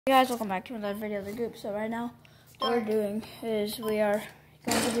Hey guys, welcome back to another video of the group. So right now, what we're doing is we are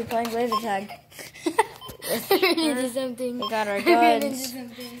going to be playing laser tag. We got our guns.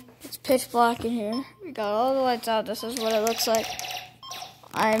 It's pitch black in here. We got all the lights out. This is what it looks like.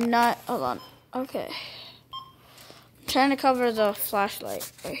 Hold on. Okay. I'm trying to cover the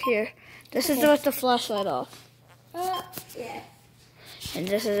flashlight right here. This is with the flashlight off. Yeah. And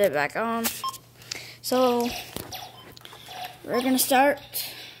this is it back on. So, we're going to start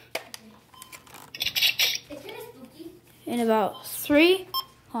in about 3.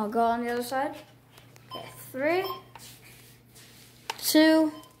 I'll go on the other side. Okay, 3,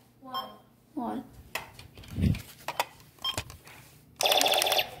 2, 1.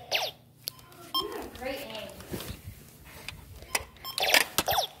 Great aim.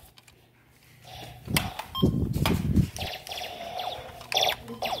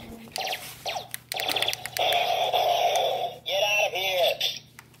 Get out of here.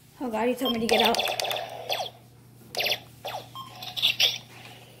 Oh God, he told me to get out.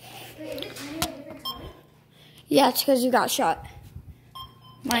 Yeah, it's because you got shot.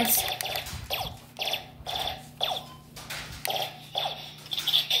 Mine's.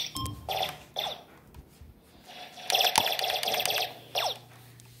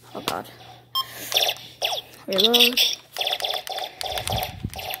 Oh God. Reload.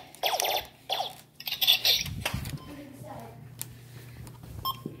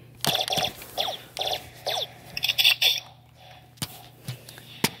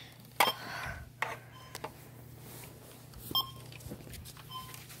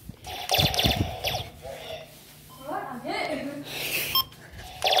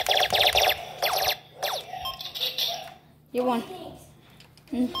 You won.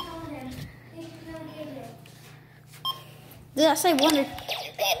 Did I say wonder? You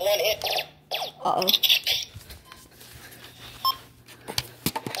got one hit. Uh-oh.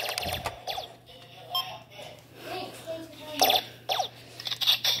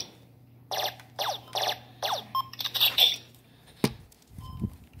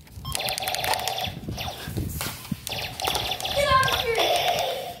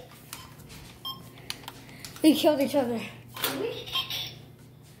 We killed each other.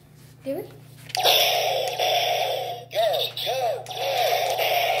 Did we? Go.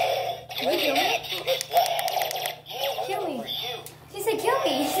 You only have 2 hits left. Kill me. She said kill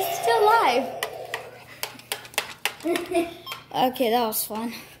me. She's still alive. Okay, that was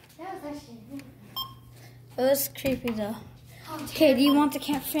fun. That was actually It was creepy though. Okay, do you want the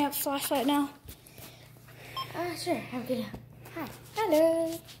camp flashlight now? Sure. Have a good day. Hi.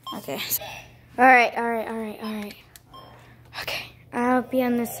 Hello. Okay. Alright. Okay. I'll be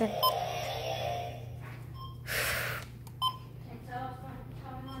on this side.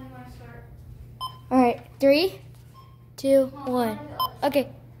 Alright. 3, 2, 1. Okay.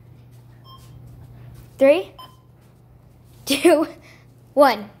 3, 2,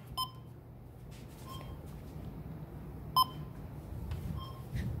 1.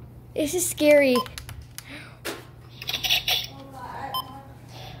 This is scary.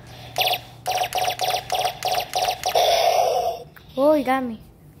 Oh, you got me.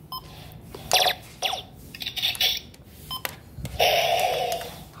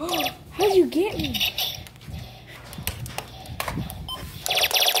 How'd you get me?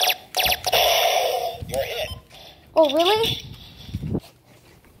 You're hit. Oh, really?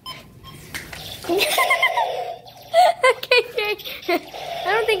 Okay. I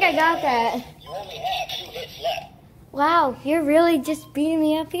don't think I got that. You only have 2 hits left. Wow, you're really just beating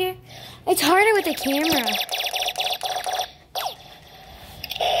me up here? It's harder with the camera.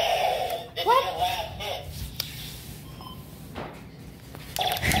 This What? is the last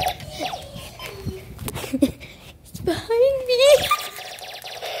hit. It's behind me.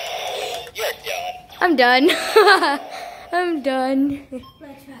 You're done. I'm done. I'm done.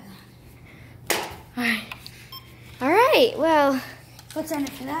 Alright, well, Let's end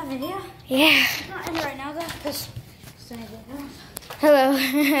it for that video. yeah. Not end it right now though, because Hello.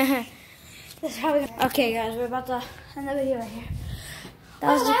 this is how we. Okay, guys, we're about to end the video right here.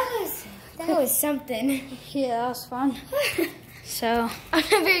 That was something. Yeah, that was fun. So, I'm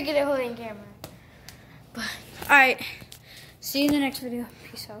not very good at holding camera. all right. See you in the next video.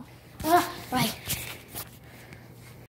 Peace out. Bye.